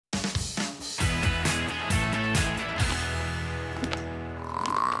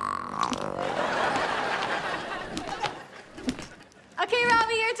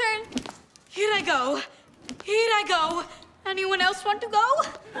Here I go. Here I go. Anyone else want to go?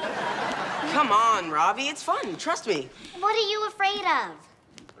 Come on, Robbie. It's fun. Trust me. What are you afraid of?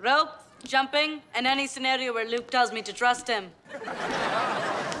 Rope, jumping, and any scenario where Luke tells me to trust him.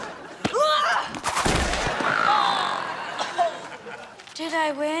 Did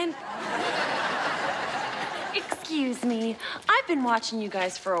I win? Excuse me. I've been watching you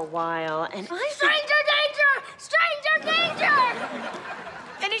guys for a while, and I... Stranger danger! Stranger danger!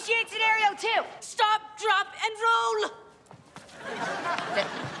 Initiate scenario 2. Stop, drop, and roll.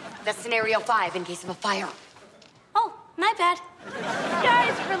 That's scenario 5 in case of a fire. Oh, my bad.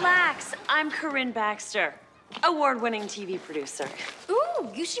 Guys, relax. I'm Corinne Baxter, award-winning TV producer. Ooh,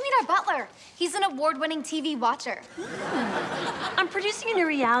 you should meet our butler. He's an award-winning TV watcher. I'm producing a new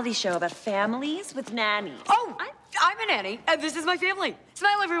reality show about families with nannies. Oh, I'm a nanny, and this is my family.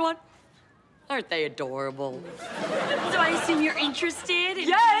 Smile, everyone. Aren't they adorable? So I assume you're interested in...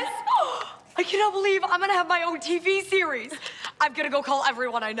 Yes! I cannot believe I'm gonna have my own TV series. I'm gonna go call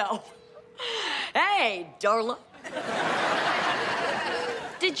everyone I know. Hey, Darla.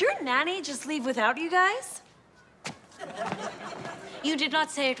 Did your nanny just leave without you guys? You did not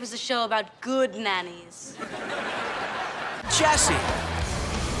say it was a show about good nannies. Jessie,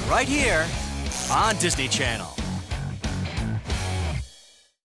 right here on Disney Channel.